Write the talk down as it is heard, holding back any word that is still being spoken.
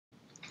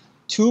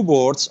Two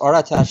boards are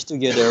attached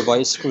together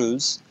by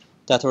screws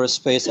that are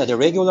spaced at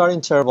regular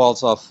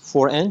intervals of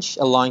 4 inches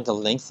along the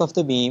length of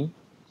the beam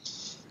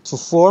to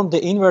form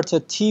the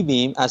inverted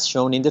T-beam as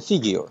shown in the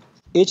figure.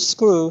 Each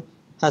screw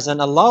has an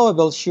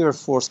allowable shear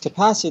force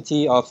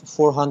capacity of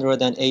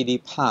 480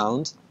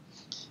 pounds.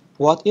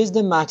 What is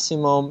the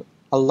maximum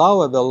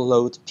allowable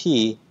load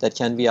P that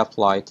can be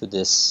applied to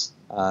this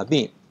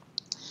beam?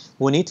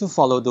 We need to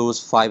follow those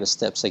 5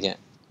 steps again.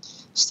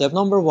 Step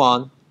number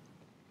 1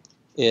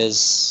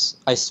 is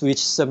I switch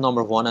step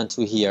number 1 and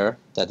 2 here.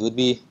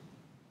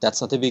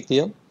 That's not a big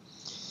deal.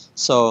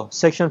 So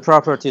section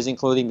properties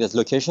including the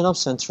location of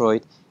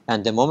centroid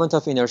and the moment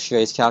of inertia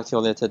is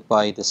calculated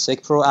by the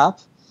SecPro app.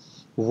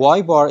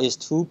 Y bar is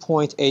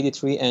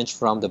 2.83 inch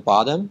from the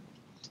bottom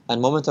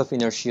and moment of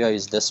inertia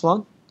is this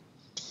one.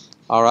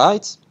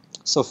 Alright,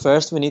 so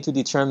first we need to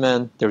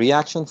determine the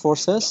reaction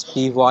forces,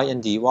 By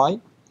and dy.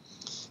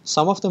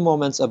 Some of the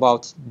moments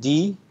about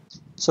D,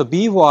 so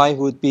By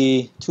would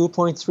be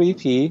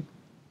 2.3p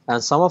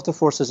and some of the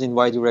forces in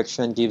y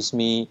direction gives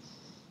me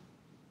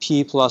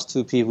P plus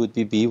 2p would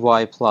be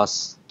By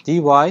plus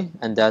dy,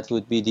 and that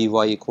would be dy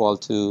equal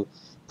to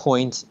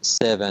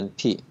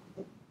 0.7p.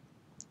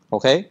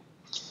 Okay?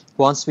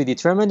 Once we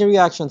determine the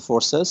reaction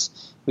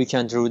forces, we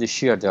can draw the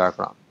shear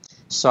diagram.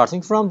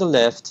 Starting from the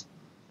left,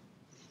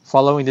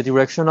 following the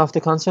direction of the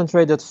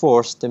concentrated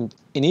force, the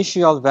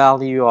initial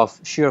value of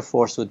shear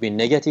force would be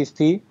negative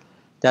p.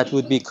 That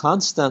would be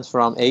constant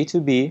from A to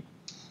B.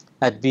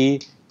 At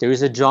B, there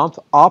is a jump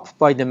up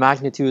by the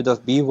magnitude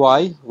of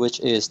By, which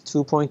is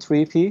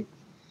 2.3p.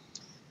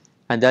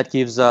 And that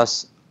gives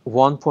us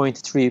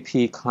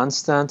 1.3p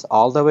constant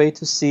all the way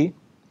to C.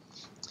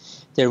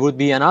 There would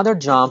be another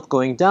jump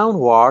going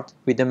downward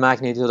with the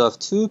magnitude of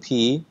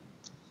 2p,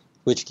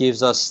 which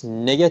gives us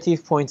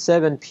negative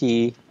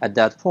 0.7p at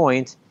that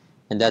point,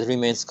 and that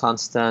remains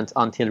constant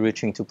until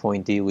reaching to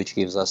point D, which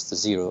gives us the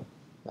 0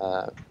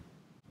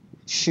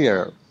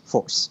 shear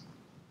force.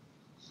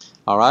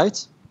 All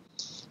right?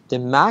 The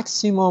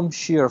maximum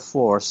shear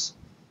force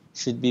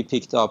should be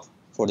picked up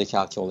for the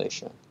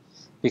calculation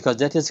because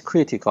that is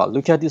critical.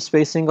 Look at the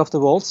spacing of the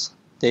bolts.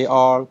 They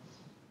are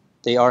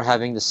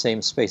having the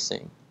same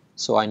spacing.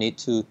 So I need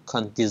to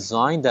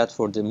design that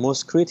for the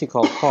most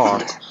critical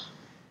part,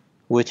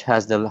 which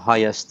has the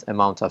highest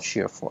amount of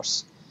shear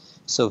force.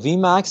 So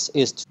Vmax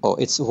is,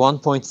 it's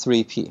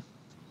 1.3p.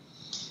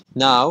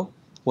 Now,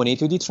 we need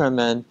to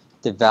determine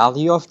the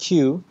value of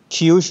Q.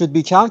 Q should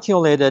be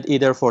calculated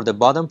either for the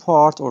bottom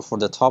part or for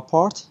the top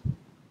part.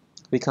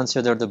 We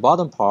consider the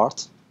bottom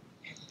part.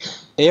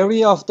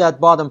 Area of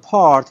that bottom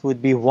part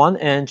would be 1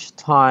 inch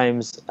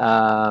times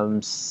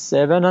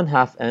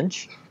 7.5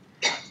 inch.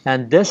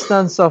 And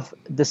distance of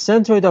the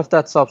centroid of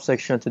that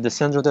subsection to the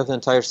centroid of the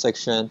entire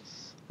section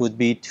would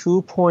be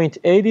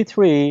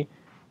 2.83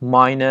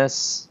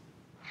 minus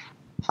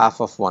half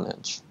of 1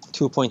 inch,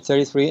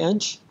 2.33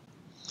 inch.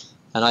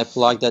 And I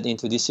plug that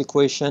into this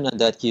equation, and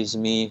that gives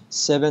me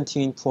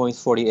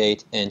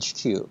 17.48 inch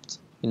cubed.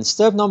 In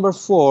step number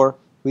 4,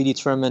 we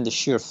determine the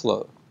shear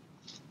flow.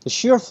 The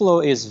shear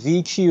flow is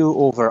VQ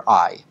over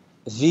I.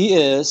 V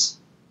is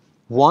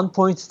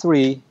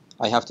 1.3,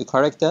 I have to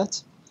correct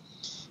that.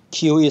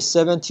 Q is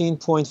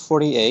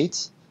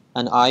 17.48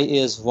 and I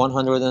is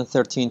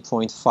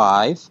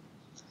 113.5,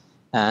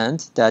 and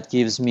that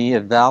gives me a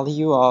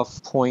value of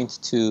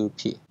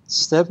 0.2p.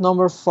 Step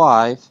number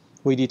 5,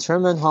 we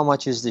determine how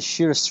much is the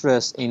shear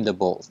stress in the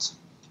bolt,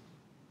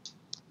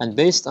 and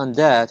based on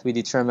that we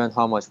determine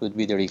how much would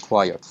be the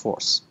required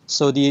force.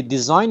 So the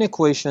design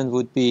equation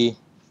would be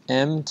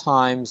M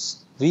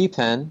times V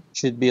pen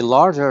should be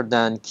larger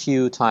than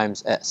Q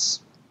times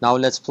S. Now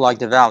let's plug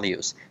the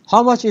values.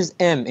 How much is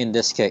M in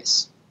this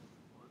case?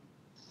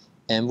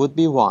 M would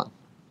be 1.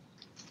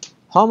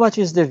 How much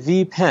is the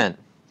V pen?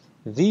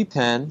 V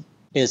pen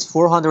is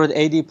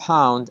 480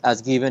 pounds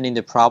as given in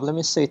the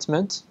problem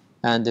statement,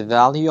 and the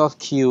value of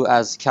Q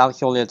as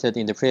calculated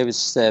in the previous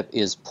step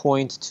is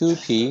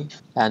 0.2p,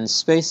 and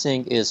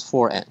spacing is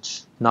 4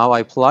 inch. Now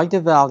I plug the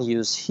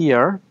values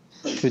here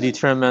to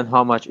determine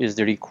how much is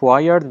the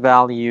required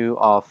value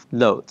of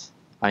load.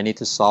 I need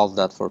to solve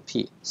that for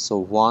P. So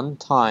 1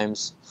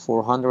 times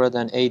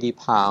 480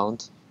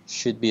 pounds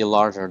should be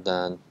larger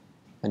than,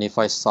 and if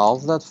I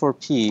solve that for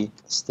P,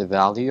 the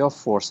value of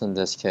force in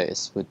this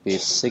case would be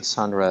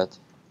 600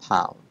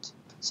 pounds.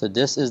 So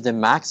this is the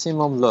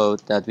maximum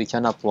load that we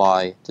can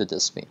apply to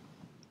this beam.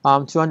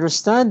 To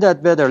understand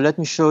that better, let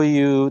me show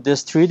you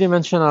this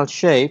three-dimensional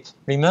shape.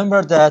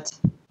 Remember that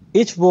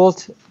each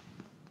bolt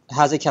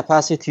has a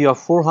capacity of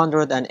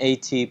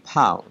 480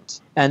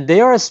 pounds, and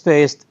they are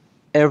spaced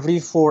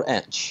every 4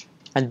 inch.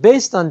 And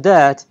based on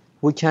that,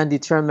 we can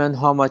determine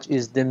how much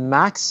is the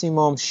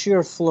maximum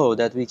shear flow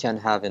that we can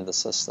have in the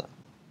system.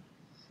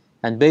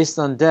 And based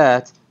on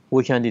that,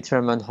 we can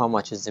determine how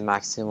much is the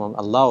maximum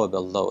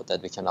allowable load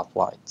that we can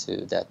apply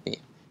to that beam.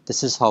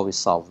 This is how we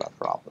solve that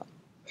problem.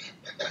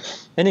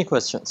 Any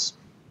questions?